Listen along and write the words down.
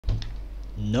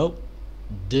Nope,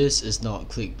 this is not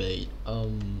clickbait.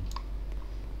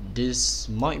 This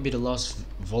might be the last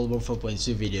Volleyball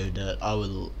 4.2 video that I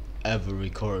will ever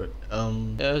record.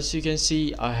 As you can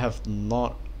see, I have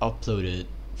not uploaded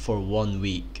for 1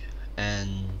 week, and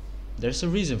there's a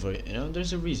reason for it.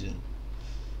 There's a reason.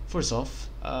 First off,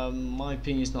 my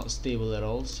ping is not stable at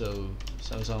all, so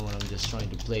sometimes when I'm just trying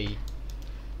to play,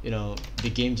 the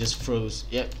game just froze.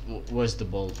 Yep, where's the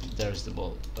ball? There's the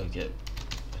ball. Okay.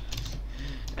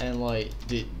 And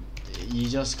you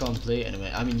just can't play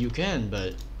anyway. I mean, you can,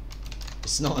 but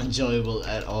it's not enjoyable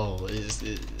at all.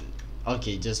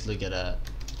 Okay, just look at that,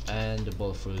 and the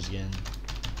ball froze again.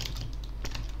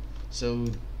 So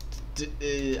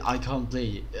I can't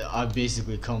play. I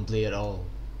basically can't play at all.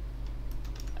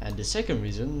 And the second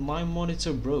reason, my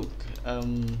monitor broke. I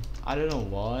don't know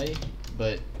why,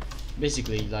 but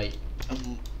basically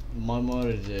my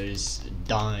monitor is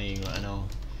dying right now.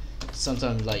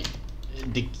 Sometimes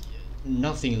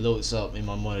nothing loads up in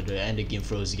my monitor and the game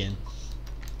froze again.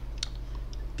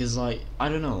 Cause I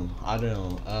don't know.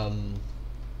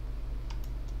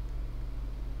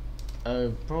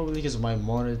 Probably because my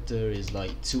monitor is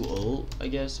too old, I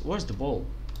guess. Where's the ball?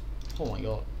 Oh my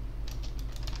god.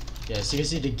 Yeah, so you can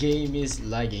see the game is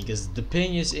lagging because the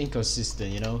ping is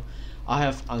inconsistent. I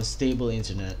have unstable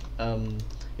internet.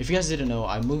 If you guys didn't know,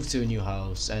 I moved to a new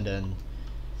house, and then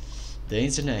the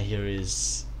internet here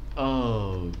is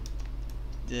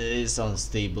it's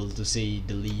unstable, to say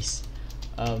the least.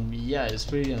 Yeah, it's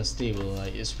pretty unstable.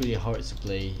 It's pretty hard to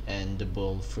play, and the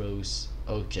ball froze.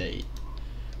 Okay.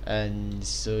 And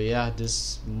so yeah,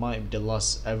 this might be the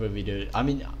last ever video. I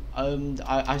mean,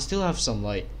 I still have some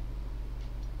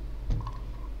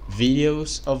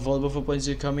videos of Volleyball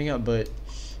 4.2 coming up, but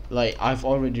I've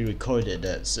already recorded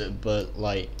that. So but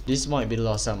this might be the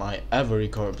last time I ever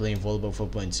record playing Volleyball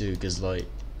 4.2, because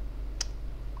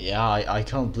yeah, I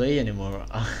can't play anymore.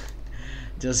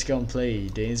 Just can't play.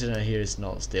 The internet here is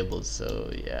not stable, so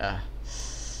yeah,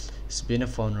 it's been a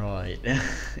fun ride.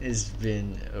 It's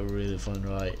been a really fun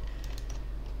ride.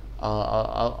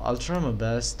 I'll try my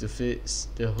best to fix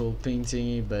the whole ping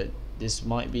thingy, but this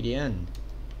might be the end.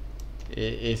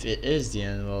 If it is the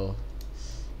end, well,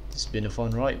 it's been a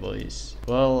fun ride, boys.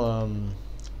 Well,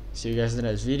 see you guys in the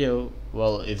next video.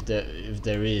 Well, if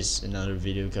there is another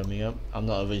video coming up, I'm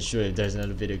not even sure if there's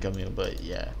another video coming up, but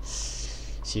yeah,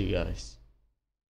 see you guys.